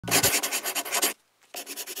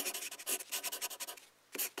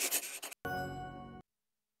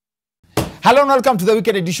Hello and welcome to the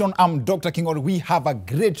weekend edition. I'm Dr. King. We have a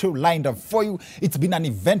great show lined up for you. It's been an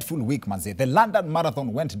eventful week, manze. The London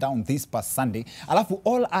Marathon went down this past Sunday. Alafu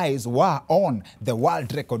all eyes were on the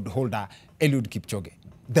world record holder, Eliud Kipchoge,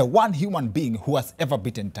 the one human being who has ever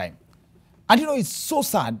beaten time. And you know, it's so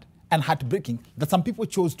sad and heartbreaking that some people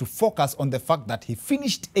chose to focus on the fact that he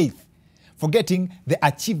finished 8th, forgetting the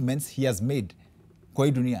achievements he has made kwa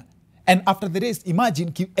hii dunia. And after the race,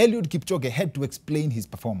 imagine Eliud Kipchoge had to explain his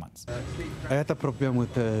performance. I had a problem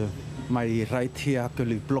with my right here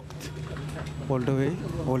actually blocked all the way,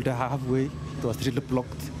 all the halfway. It was really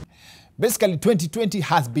blocked. Basically, 2020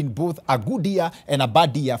 has been both a good year and a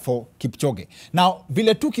bad year for Kipchoge. Now,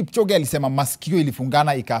 vile tu Kipchoge alisema masikio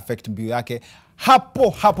ilifungana ika-affect mbio yake,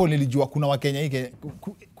 hapo nilijua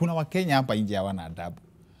kuna Wakenya hapa nje hawana adabu.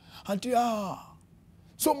 Ati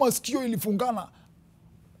so masikio ilifungana.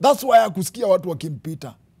 That's why akusikia watu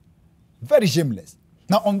wakimpita. Very shameless.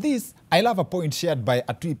 Now on this, I love a point shared by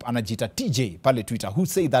a tweet anajita TJ pale Twitter who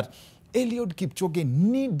say that Eliud Kipchoge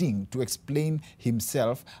needing to explain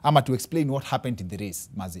himself ama to explain what happened in the race,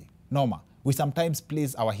 mazi. Norma, we sometimes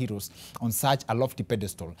place our heroes on such a lofty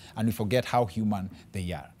pedestal and we forget how human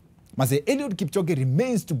they are. Maze, Eliud Kipchoge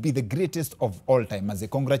remains to be the greatest of all time. Maze,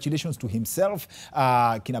 congratulations to himself,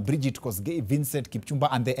 Kina Bridget Kosgei, Vincent Kipchumba,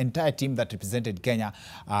 and the entire team that represented Kenya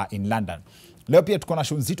in London. Leo pia tuko na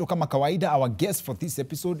show nzito kama kawaida. Our guest for this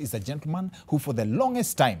episode is a gentleman who for the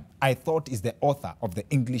longest time I thought is the author of the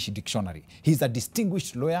English dictionary. He's a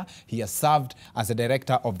distinguished lawyer. He has served as a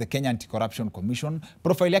director of the Kenya Anti-Corruption Commission.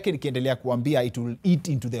 Profile yake nikiendelea kuambia, it will eat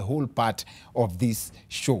into the whole part of this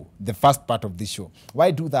show, the first part of this show.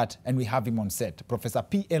 Why do that? And we have him on set. Professor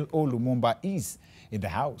PLO Lumumba is in the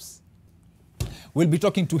house. We'll be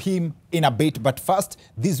talking to him in a bit, but first,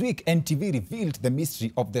 this week, NTV revealed the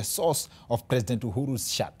mystery of the source of President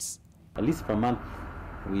Uhuru's shirts. At least per month,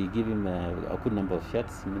 we give him a good number of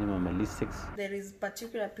shirts, minimum at least 6. There is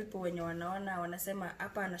particular people when you wanasema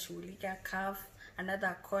hapa anashughulika cuff,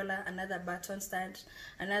 another collar, another button stand,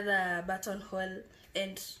 another buttonhole,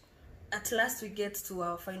 and at last we get to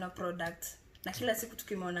our final product. Na kila siku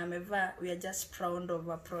tukimwona amevaa, we are just proud of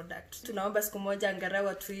our product. Tunaomba siku moja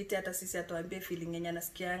angarawa tuite hata sisi atuambie feeling yenye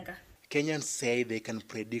anasikianga. Kenyans say they can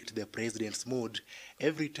predict the president's mood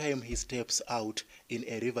every time he steps out in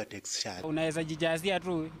a Rivertex shirt. Unaweza jijazia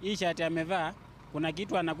tu hii shati amevaa, kuna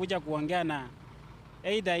kitu anakuja kuongea na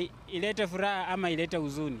either ilete furaha ama ilete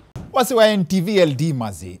huzuni. Wasi wa NTV LD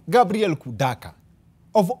mazi, Gabriel Kudaka.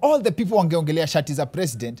 Of all the people wangeongelea shati za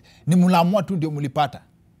president, ni Mulamwa tu ndio mulipata.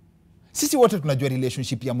 Sisi wote tunajua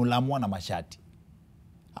relationship ya Mulamwa na mashati.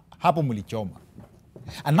 Hapo mulichoma.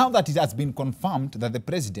 And now that it has been confirmed that the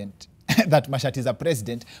president, that mashati is a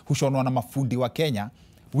president hushonwa na mafundi wa Kenya,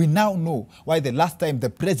 we now know why the last time the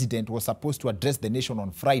president was supposed to address the nation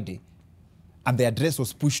on Friday and the address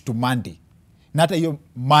was pushed to Monday. Na hata hiyo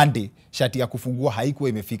Monday, shati ya kufungua haikuwa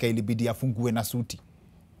imefika, ilibidi afungue na suti.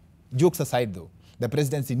 Jokes aside though, the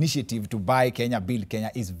president's initiative to buy Kenya, build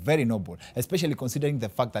Kenya is very noble, especially considering the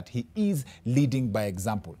fact that he is leading by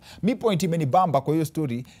example. Mi point imenibamba kwa hiyo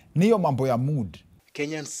story, ni hiyo mambo ya mood.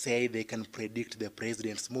 Kenyans say they can predict the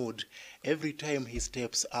president's mood every time he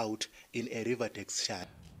steps out in a Rivertex shirt.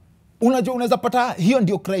 Unajua unaweza pata hiyo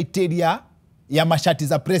ndio criteria ya mashati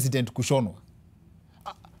za president kushonwa.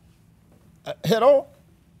 Hello?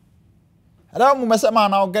 Hello, mumesema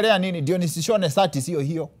anaongelea nini? Ndio nisishone sati sio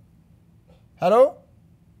hiyo. Hello?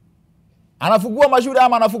 Anafungua mashule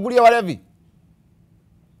ama anafungulia walevi?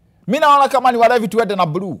 Mimi naona kama ni walevi tuende na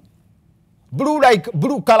blue. Blue like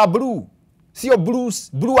blue, color blue. Sio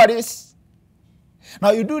blues, blue aris.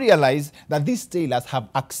 Now you do realize that these tailors have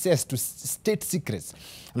access to state secrets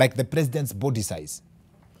like the president's body size.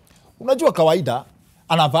 Unajua kawaida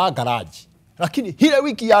anavaa garage. Lakini hile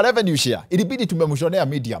wiki ya revenue share ilibidi tumemshonea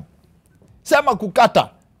medium. Sema kukata.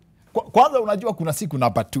 Kwanza unajua kuna siku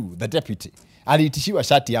number 2, the deputy aliitishiwa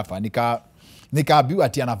shati hapa, nikaambiwa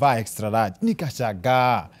ati anavaa extra large.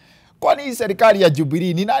 Nikashangaa. Kwani hii serikali ya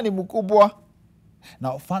Jubilee ni nani mkubwa?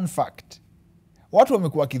 Now fun fact, watu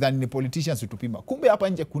wamekuwa kidhani ni politicians utupima. Kumbe hapa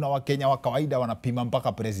nje kuna Wakenya wa kawaida wanapima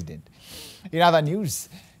mpaka president. In other news,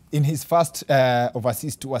 in his first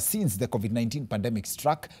overseas tour since the COVID-19 pandemic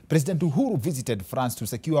struck, President Uhuru visited France to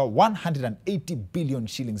secure 180 billion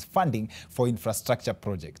shillings funding for infrastructure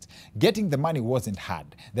projects. Getting the money wasn't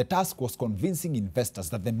hard. The task was convincing investors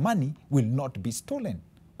that the money will not be stolen.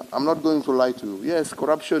 I'm not going to lie to you. Yes,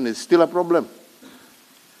 corruption is still a problem.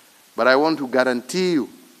 But I want to guarantee you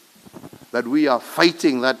that we are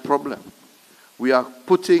fighting that problem. We are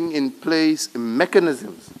putting in place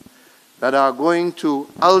mechanisms that are going to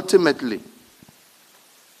ultimately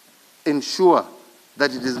ensure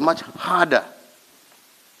that it is much harder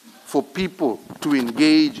for people to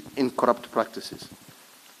engage in corrupt practices.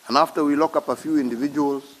 And after we lock up a few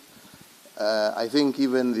individuals, I think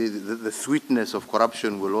even the sweetness of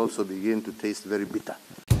corruption will also begin to taste very bitter.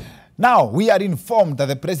 Now, we are informed that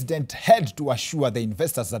the president had to assure the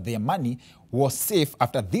investors that their money was safe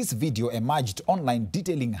after this video emerged online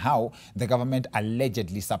detailing how the government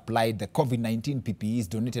allegedly supplied the COVID-19 PPEs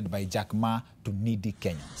donated by Jack Ma to needy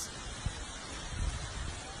Kenyans.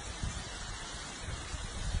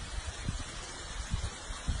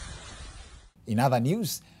 In other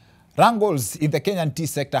news, wrangles in the Kenyan tea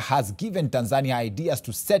sector has given Tanzania ideas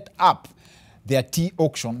to set up their tea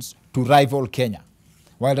auctions to rival Kenya.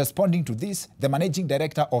 While responding to this, the managing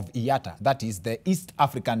director of IATA, that is the East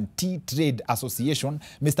African Tea Trade Association,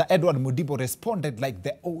 Mr. Edward Mudibo, responded like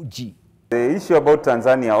the OG. The issue about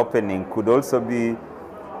Tanzania opening could also be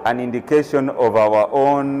an indication of our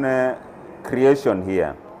own creation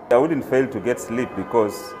here. I wouldn't fail to get sleep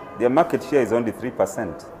because their market share is only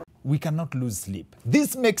 3%. We cannot lose sleep.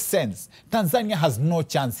 This makes sense. Tanzania has no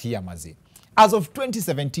chance here, Mazi. As of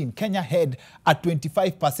 2017, Kenya had a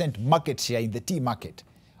 25% market share in the tea market.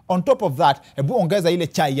 On top of that, ebu ongeza ile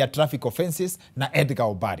chai ya traffic offenses na Edgar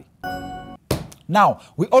Obari. Now,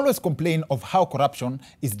 we always complain of how corruption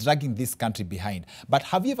is dragging this country behind. But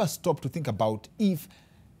have you ever stopped to think about if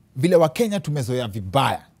vile wa Kenya tumezoea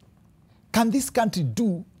vibaya, can this country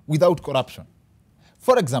do without corruption?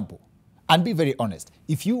 For example, and be very honest,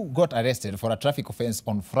 if you got arrested for a traffic offense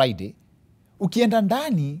on Friday, ukienda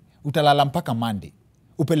ndani utalala mpaka Monday.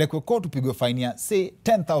 Upelekwe court upigwe fine ya say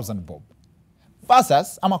 10,000 bob.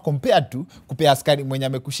 Versus, ama compared to, kupea askari mwenye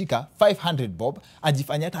amekushika 500 bob,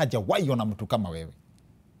 ajifanya hata hajawahi ona mtu kama wewe.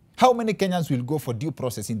 How many Kenyans will go for due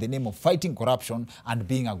process in the name of fighting corruption and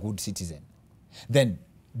being a good citizen? Then,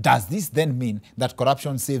 does this then mean that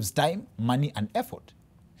corruption saves time, money and effort?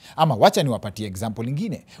 Ama wacha niwapatie example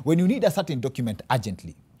ingine. When you need a certain document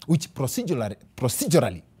urgently, which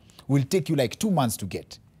procedurally will take you like 2 months to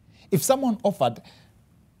get, if someone offered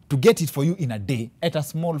to get it for you in a day at a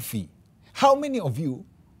small fee, how many of you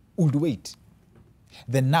would wait?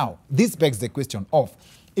 Then now, this begs the question of,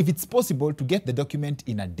 if it's possible to get the document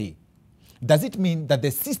in a day, does it mean that the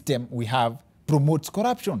system we have promotes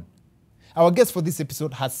corruption? Our guest for this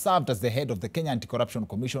episode has served as the head of the Kenya Anti-Corruption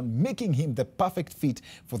Commission, making him the perfect fit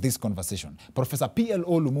for this conversation. Professor PLO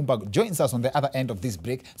Lumumba joins us on the other end of this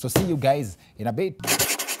break, so see you guys in a bit.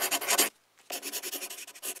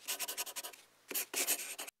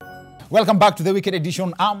 Welcome back to the Weekend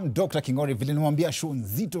Edition. I'm Dr. Kingori. Vile nimwambia show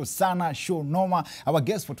nzito sana, show noma. Our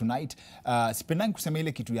guest for tonight, sipendangi kusema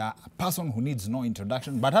ile kitu ya a person who needs no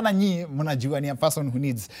introduction, but hana nyi mnajua ni a person who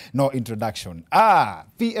needs no introduction.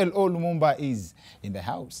 PLO Lumumba is in the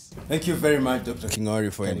house. Thank you very much, Dr.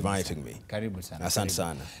 Kingori, for inviting me. Karibu sana. Asante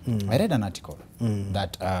sana. I read an article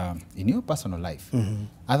that in your personal life,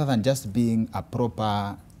 other than just being a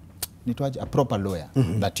proper lawyer,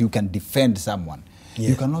 that you can defend someone,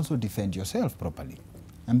 you can also defend yourself properly.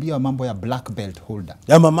 And be a mambo ya black belt holder.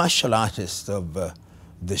 I'm a martial artist of the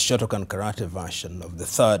Shotokan karate version of the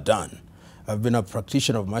third dan. I've been a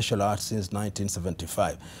practitioner of martial arts since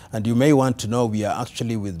 1975. And you may want to know we are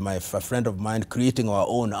actually with a friend of mine creating our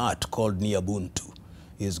own art called Niabuntu.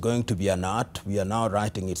 It's going to be an art. We are now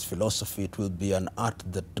writing its philosophy. It will be an art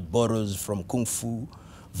that borrows from Kung Fu,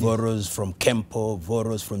 borrows from Kempo,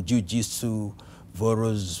 borrows from Jiu-Jitsu,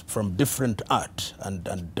 borrows from different art, and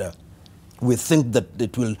we think that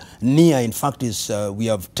it will, Nia in fact is, we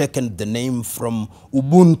have taken the name from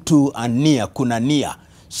Ubuntu and Nia, kuna Nia,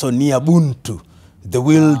 so Niabuntu, the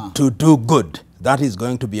will to do good. That is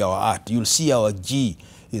going to be our art. You'll see our G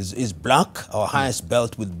is black, our highest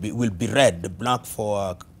belt will be red, black for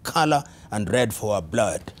our color and red for our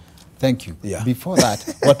blood. Thank you. Yeah. Before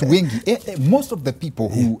that, what wengi, most of the people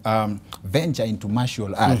who venture into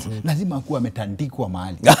martial arts, lazima kuwa metandikwa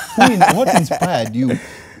mahali. What inspired you?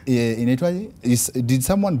 Did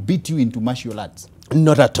someone beat you into martial arts?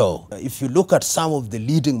 Not at all. If you look at some of the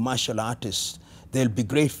leading martial artists, they'll be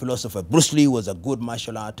great philosophers. Bruce Lee was a good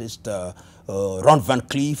martial artist. Ron Van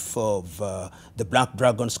Cleef of the Black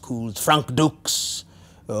Dragon schools, Frank Dukes,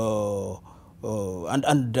 and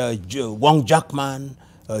Wong Jackman,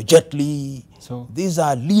 Jet Li. So these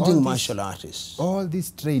are leading martial artists. All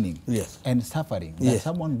this training and suffering that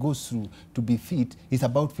someone goes through to be fit is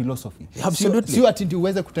about philosophy. Absolutely. Sio ati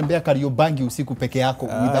uweze kutembea Kariobangi usiku peke yako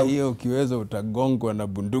without hiyo ukiweza utagongwa na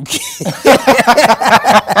bunduki.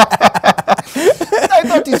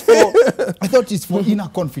 I thought it's for inner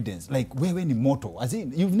confidence. Like wewe ni moto. As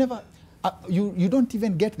in, you've never you don't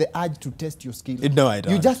even get the urge to test your skill. No, I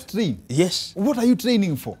don't. You just train. Yes. What are you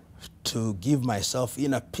training for? to give myself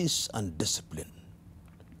inner peace and discipline.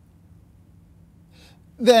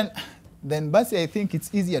 Then Basi, I think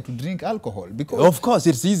it's easier to drink alcohol because Of course,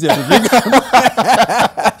 it's easier to drink.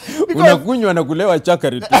 Unakunywa na kulewa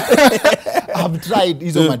chakari tu. I've tried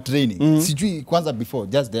hizo my training. Sijui kwanza before,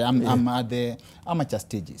 just I'm at the amateur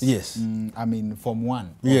stages. Yes. I'm in Form 1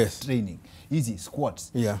 Yes. training. Easy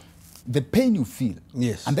squats. Yeah. The pain you feel.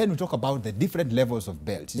 Yes. And then we talk about the different levels of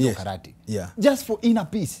belts, Yes. karate. Yeah. Just for inner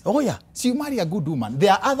peace. Oh yeah. So you marry a good woman.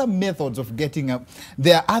 There are other methods of getting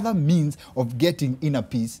there are other means of getting inner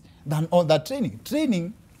peace than all that training.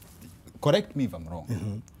 Training, correct me if I'm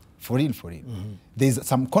wrong. For real. There's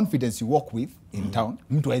some confidence you walk with in town.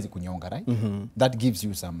 Mtu hawezi kunyonga, right? That gives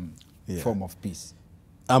you some form of peace.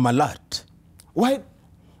 I'm alert.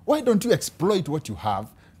 Why don't you exploit what you have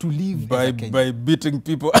to live as a Kenyan? By beating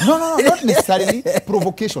people. No, not necessarily.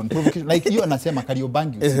 Provocation. Like you anasema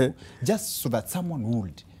Kariobangi usiku, just so that someone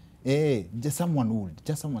would. Someone would.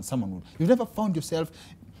 You've never found yourself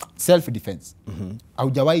self-defense.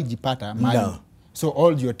 Haujawahi jipata mali. No. So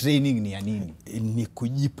all your training ni ya nini? Ni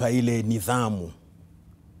kujipa ile nidhamu.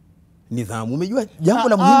 Umejua jambo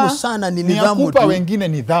la muhimu sana ni nidhamu. Ni kupa wengine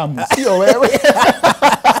nidhamu, sio wewe.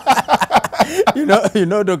 You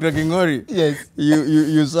know, Dr. Kingori. Yes.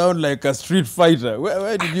 You sound like a street fighter.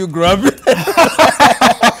 Where did you grab it?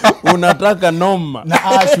 Unataka noma.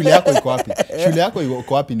 Na shule yako iko wapi? Shule yako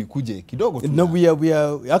iko wapi nikuje kidogo tu? No, we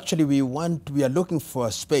are looking for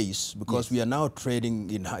a space because we are now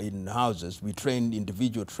training in houses. We train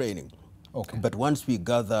individual training. Okay. But once we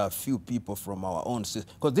gather a few people from our own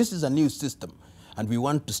system, because this is a new system, and we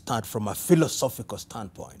want to start from a philosophical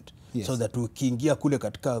standpoint. Yes. So that ukiingia kule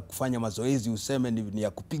katika kufanya mazoezi useme ni ya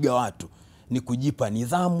kupiga watu, ni kujipa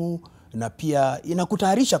nidhamu, na pia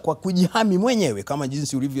inakutayarisha kwa kujihami mwenyewe kama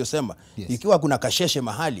jinsi ulivyosema. Yes. Ikiwa kuna kasheshe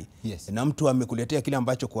mahali, yes, na mtu amekuletea kile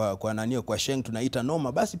ambacho kwa sheng tunaita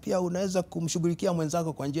noma, basi pia unaweza kumshughulikia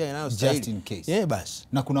mwenzako kwa njia inayostahili. Just in case. Yeah, basi.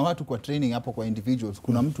 Na kuna watu kwa training hapo kwa individuals,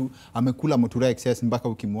 kuna mtu amekula motura excess mpaka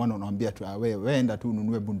ukimwona unamwambia tu wewe enda tu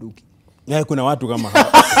ununue bunduki. Yeah, kuna watu kama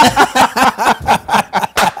hao.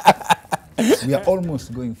 We are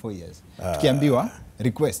almost going 4 years. Tukiambiwa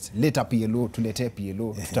request later PLO, tulete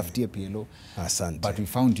PLO, tutafutie PLO. Asante. But we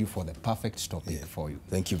found you for the perfect topic for you.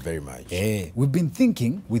 Thank you very much. We've been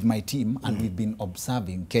thinking with my team and we've been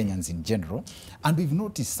observing Kenyans in general, and we've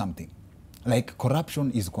noticed something. Like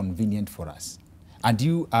corruption is convenient for us. And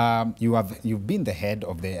you've been the head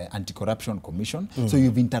of the Anti-Corruption Commission, so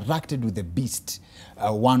you've interacted with the beast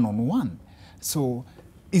one-on-one. So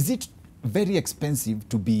is it very expensive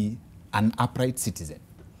to be an upright citizen?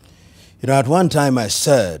 You know, at one time I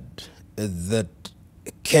said that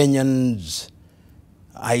Kenyans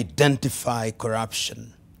identify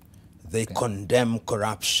corruption. They condemn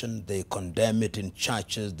corruption. They condemn it in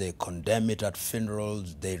churches. They condemn it at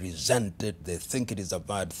funerals. They resent it. They think it is a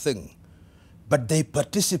bad thing. But they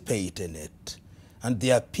participate in it. And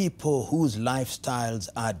there are people whose lifestyles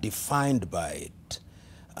are defined by it.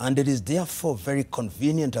 And it is therefore very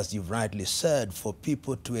convenient, as you've rightly said, for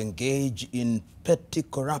people to engage in petty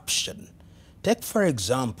corruption. Take, for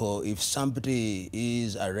example, if somebody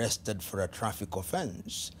is arrested for a traffic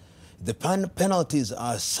offense, the penalties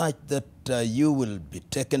are such that you will be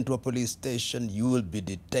taken to a police station, you will be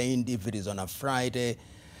detained if it is on a Friday.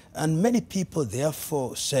 And many people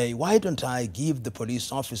therefore say, why don't I give the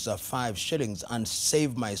police officer 5 shillings and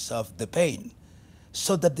save myself the pain?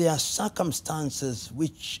 So that there are circumstances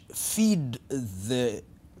which feed the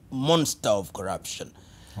monster of corruption.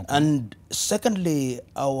 Okay. And secondly,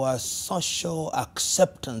 our social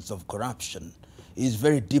acceptance of corruption is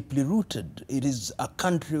very deeply rooted. It is a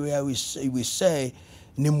country where we say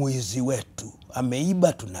ni mwizi wetu.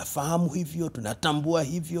 Ameiba, tunafahamu hivyo, tunatambua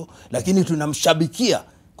hivyo, lakini tunamshabikia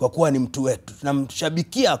kwa kuwa ni mtu wetu.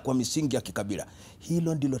 Tunamshabikia kwa misingi ya kikabila.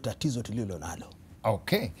 Hilo ndilo tatizo tulilo nalo.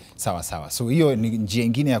 Okay, sawa. So hiyo ni njia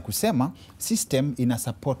ingine ya kusema system ina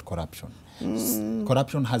support corruption.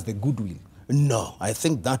 Corruption has the goodwill. No, I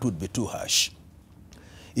think that would be too harsh.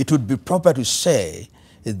 It would be proper to say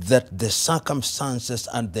that the circumstances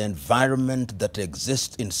and the environment that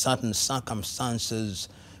exist in certain circumstances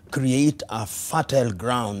create a fertile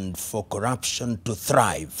ground for corruption to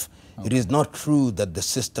thrive. Okay. It is not true that the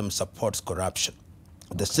system supports corruption.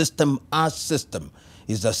 The system as system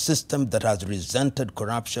is a system that has resented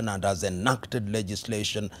corruption and has enacted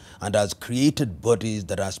legislation and has created bodies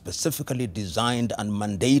that are specifically designed and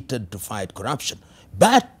mandated to fight corruption.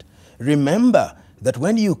 But remember that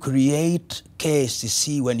when you create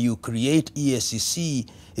KCC, when you create EACC,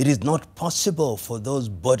 it is not possible for those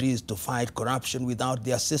bodies to fight corruption without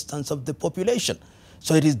the assistance of the population.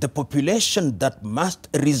 So it is the population that must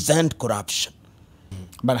resent corruption.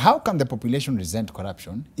 But how can the population resent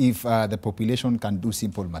corruption if the population can do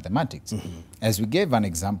simple mathematics? As we gave an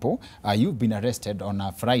example, you've been arrested on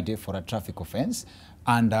a Friday for a traffic offense,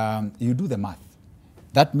 and you do the math.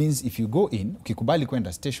 That means if you go in, ukikubali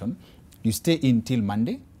kwenda station, you stay in till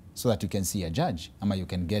Monday so that you can see a judge, ama you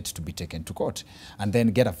can get to be taken to court, and then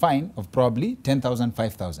get a fine of probably 10,000,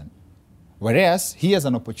 5,000. Whereas here's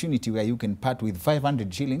an opportunity where you can part with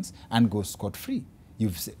 500 shillings and go scot-free.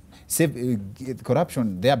 You've saved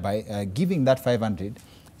corruption thereby giving that 500.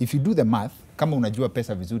 If you do the math, kama unajua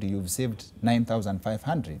pesa vizuri, you've saved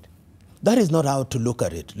 9,500. That is not how to look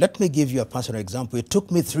at it. Let me give you a personal example. It took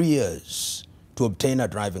me 3 years to obtain a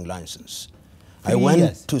driving license. I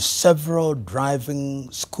went to several driving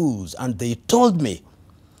schools, and they told me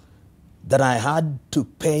that I had to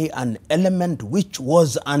pay an element which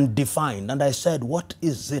was undefined. And I said, what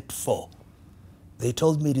is it for? They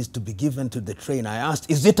told me it is to be given to the train. I asked,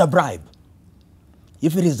 is it a bribe?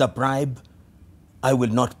 If it is a bribe, I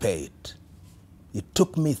will not pay it. It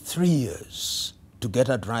took me 3 years to get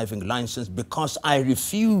a driving license because I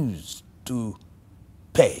refused to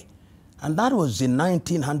pay. And that was in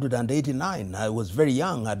 1989. I was very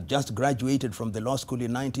young. I had just graduated from the law school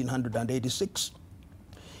in 1986.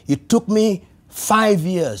 It took me 5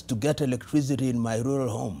 years to get electricity in my rural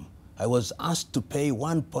home. I was asked to pay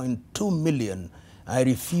 1.2 million. I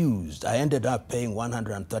refused. I ended up paying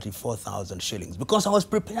 134,000 shillings because I was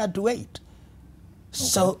prepared to wait. Okay.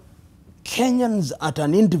 So Kenyans at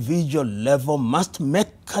an individual level must make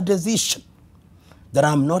a decision that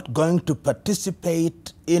I'm not going to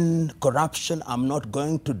participate in corruption. I'm not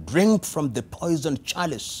going to drink from the poison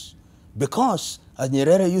chalice. Because, as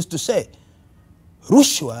Nyerere used to say,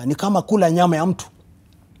 rushwa ni kama kula nyama ya mtu.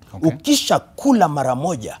 Okay. Ukisha kula mara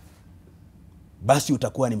moja, basi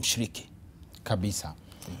utakuwa ni mshiriki. Kabisa.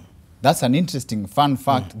 That's an interesting fun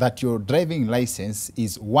fact that your driving license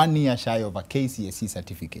is 1 year shy of a KCSE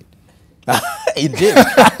certificate. Indeed.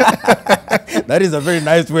 That is a very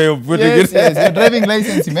nice way of putting it. Yes, your driving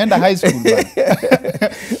license, you meant a high school.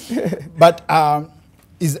 But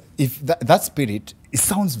if that spirit, it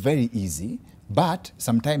sounds very easy, but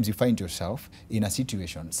sometimes you find yourself in a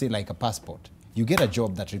situation, say like a passport. You get a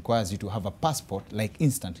job that requires you to have a passport like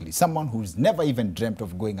instantly. Someone who's never even dreamt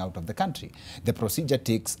of going out of the country. The procedure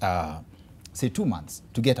takes, say 2 months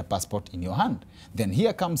to get a passport in your hand. Then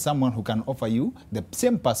here comes someone who can offer you the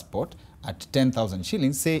same passport at 10,000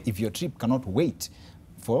 shillings. Say if your trip cannot wait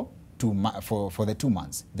for the 2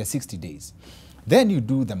 months, the 60 days. Then you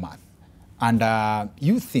do the math. And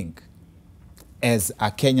you think, as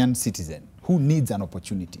a Kenyan citizen who needs an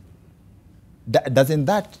opportunity, does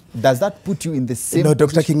that put you in the same No,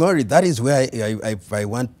 Dr. position? Kingori, that is where I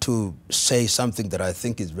want to say something that I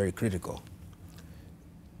think is very critical.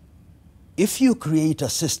 If you create a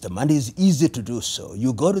system, and it's easy to do so,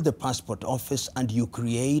 you go to the passport office and you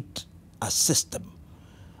create a system,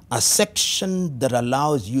 a section that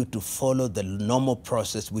allows you to follow the normal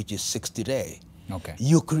process, which is 60 days. Okay.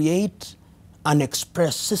 You create an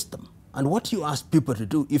express system. And what you ask people to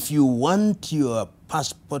do, if you want your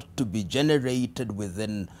passport to be generated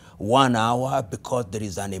within 1 hour because there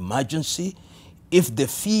is an emergency, if the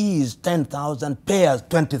fee is 10,000, pay us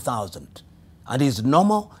 20,000. And is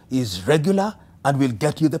normal, is regular, and we'll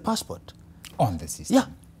get you the passport. On the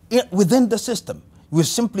system? Yeah, within the system. We'll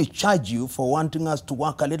simply charge you for wanting us to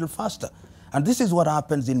work a little faster. And this is what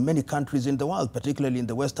happens in many countries in the world, particularly in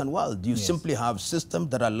the Western world. You simply have systems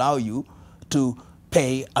that allow you to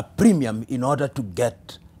pay a premium in order to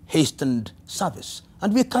get hastened service.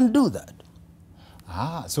 And we can do that.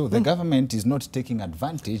 So the government is not taking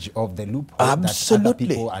advantage of the loophole that other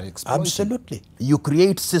people are exploiting. Absolutely. You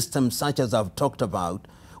create systems such as I've talked about,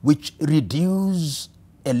 which reduce,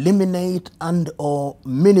 eliminate, and or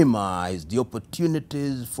minimize the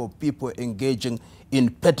opportunities for people engaging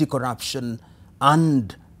in petty corruption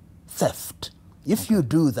and theft. If you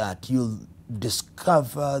do that, you'll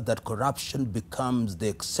discover that corruption becomes the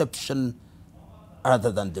exception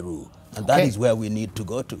rather than the rule. And that is where we need to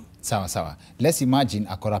go to. Sawa. Let's imagine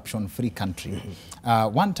a corruption-free country.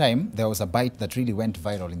 One time, there was a bite that really went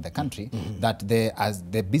viral in the country, that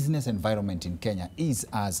the business environment in Kenya is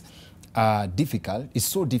as difficult, is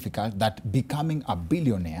so difficult that becoming a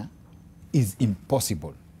billionaire is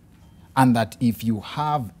impossible. And that if you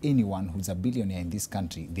have anyone who's a billionaire in this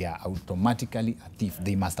country, they are automatically a thief.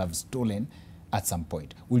 They must have stolen at some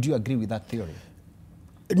point. Would you agree with that theory?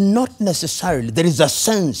 Not necessarily. There is a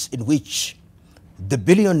sense in which the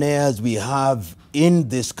billionaires we have in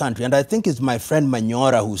this country, and I think it's my friend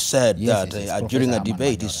Manyora who said that during a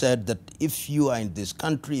debate, he said that if you are in this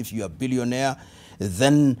country, if you are a billionaire,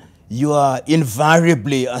 then you are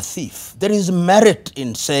invariably a thief. There is merit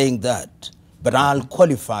in saying that, but I'll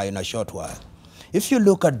qualify in a short while. If you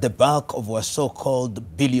look at the bulk of our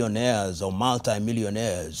so-called billionaires or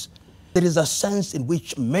multimillionaires, there is a sense in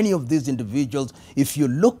which many of these individuals, if you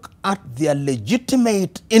look at their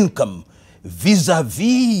legitimate income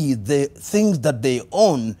vis-a-vis the things that they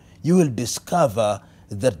own, you will discover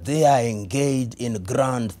that they are engaged in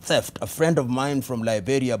grand theft. A friend of mine from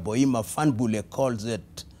Liberia, Boima Fanbule, calls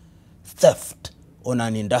it theft on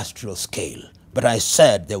an industrial scale. But I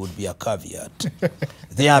said there would be a caveat.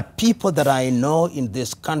 There are people that I know in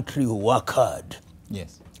this country who work hard.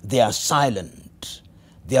 Yes. They are silent.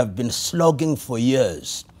 They have been slogging for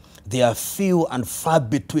years. They are few and far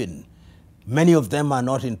between. Many of them are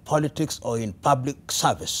not in politics or in public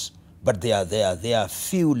service, but they are there. There are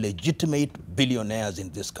few legitimate billionaires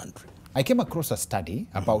in this country. I came across a study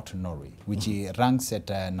about Norway, which ranks at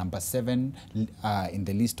number 7 in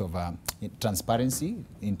the list of Transparency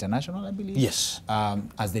International, I believe. Yes.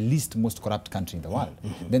 As the least most corrupt country in the world.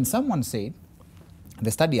 Then someone said,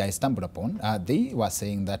 the study I stumbled upon, they were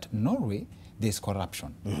saying that Norway, there's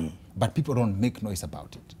corruption, but people don't make noise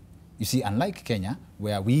about it. You see, unlike Kenya,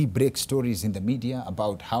 where we break stories in the media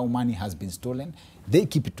about how money has been stolen, they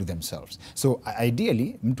keep it to themselves. So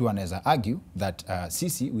ideally, mtu anaweza argue that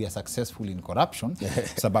sisi, we are successful in corruption,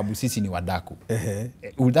 sababu sisi ni wadaku.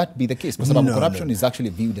 Would that be the case? Because corruption is actually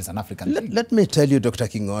viewed as an African thing. Let me tell you, Dr.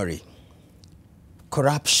 Kingori,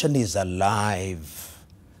 corruption is alive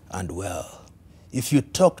and well. If you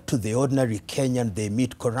talk to the ordinary Kenyan, they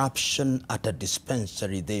meet corruption at a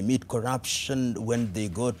dispensary. They meet corruption when they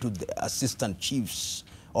go to the assistant chief's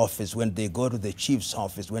office, when they go to the chief's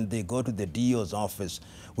office, when they go to the DO's office,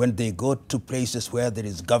 when they go to places where there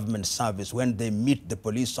is government service, when they meet the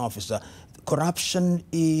police officer. Corruption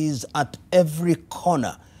is at every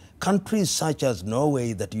corner. Countries such as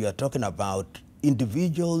Norway that you are talking about,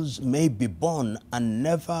 individuals may be born and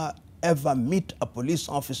never ever meet a police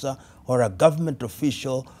officer or a government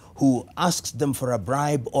official who asks them for a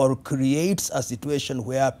bribe or creates a situation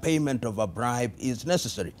where payment of a bribe is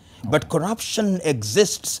necessary. But corruption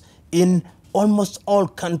exists in almost all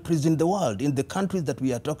countries in the world. In the countries that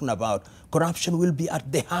we are talking about, corruption will be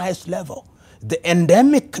at the highest level. The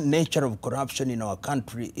endemic nature of corruption in our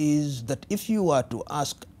country is that if you were to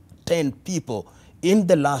ask 10 people in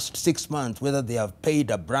the last 6 months whether they have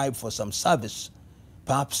paid a bribe for some service,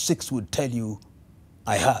 perhaps 6 would tell you,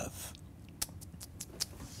 I have.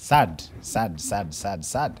 Sad, sad, sad, sad,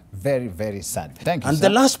 sad. Very, very sad. Thank you, And sir.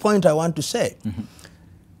 the last point I want to say,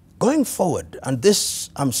 going forward, and this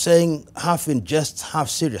I'm saying half in jest, half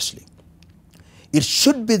seriously, it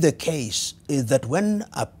should be the case is that when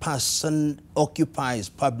a person occupies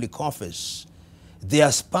public office,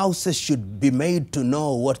 their spouses should be made to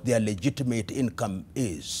know what their legitimate income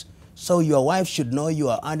is. So your wife should know you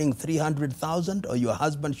are earning 300,000, or your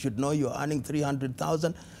husband should know you are earning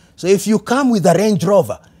 300,000. So if you come with a Range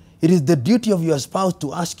Rover, it is the duty of your spouse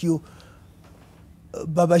to ask you,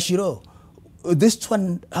 Baba Shiro, this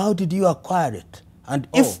one, how did you acquire it? And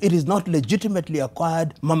if it is not legitimately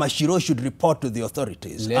acquired, Mama Shiro should report to the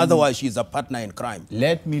authorities. Otherwise, she's a partner in crime.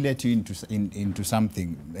 Let me let you into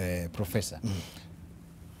something, Professor.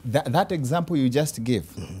 That example you just gave,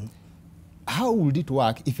 how would it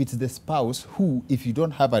work if it's the spouse who, if you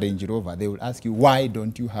don't have a Range Rover, they will ask you, why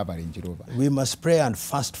don't you have a Range Rover? We must pray and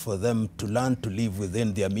fast for them to learn to live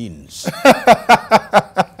within their means.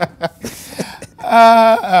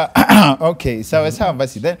 Okay, so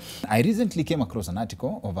then I recently came across an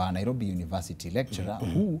article of a Nairobi University lecturer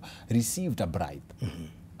who received a bribe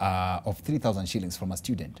of 3,000 shillings from a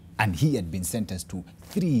student, and he had been sentenced to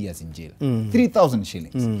 3 years in jail. 3,000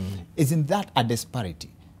 shillings. Isn't that a disparity?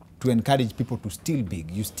 To encourage people to steal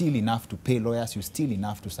big. You steal enough to pay lawyers, you steal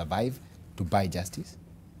enough to survive, to buy justice?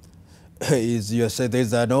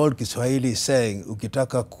 There's an old Kiswahili saying,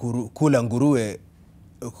 ukitaka kula nguruwe,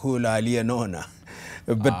 kula aliyenona.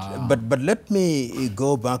 But let me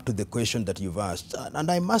go back to the question that you've asked.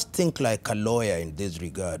 And I must think like a lawyer in this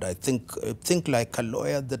regard. I think like a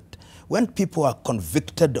lawyer that when people are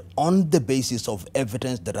convicted on the basis of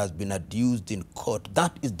evidence that has been adduced in court,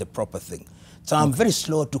 that is the proper thing. So I'm very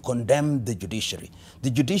slow to condemn the judiciary.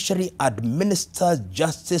 The judiciary administers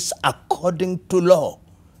justice according to law.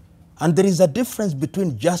 And there is a difference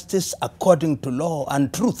between justice according to law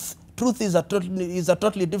and truth. Truth is a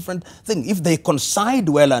totally different thing. If they coincide,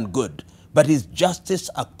 well and good. but is justice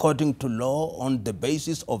according to law on the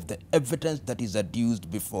basis of the evidence that is adduced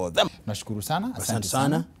before them. Nashukuru sana. Asante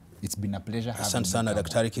sana. It's been a pleasure having you. Asante sana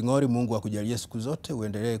Daktari King'ori, Mungu akujalie siku zote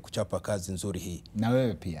uendelee kuchapa kazi nzuri hii. Na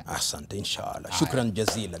wewe pia. Asante inshallah. Shukran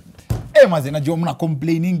jazilan. Maze, najua mna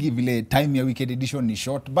complainingi vile time ya weekend edition ni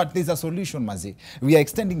short, but there's a solution maze. We are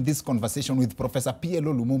extending this conversation with Professor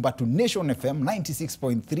PLO Lumumba to Nation FM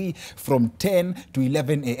 96.3 from 10 to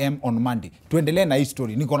 11 a.m. on Monday. Tuendelee na hii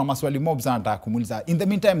story. Niko na maswali mob sana nataka kumuuliza. In the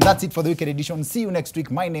meantime, that's it for the weekend edition. See you next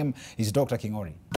week. My name is Dr. King'ori.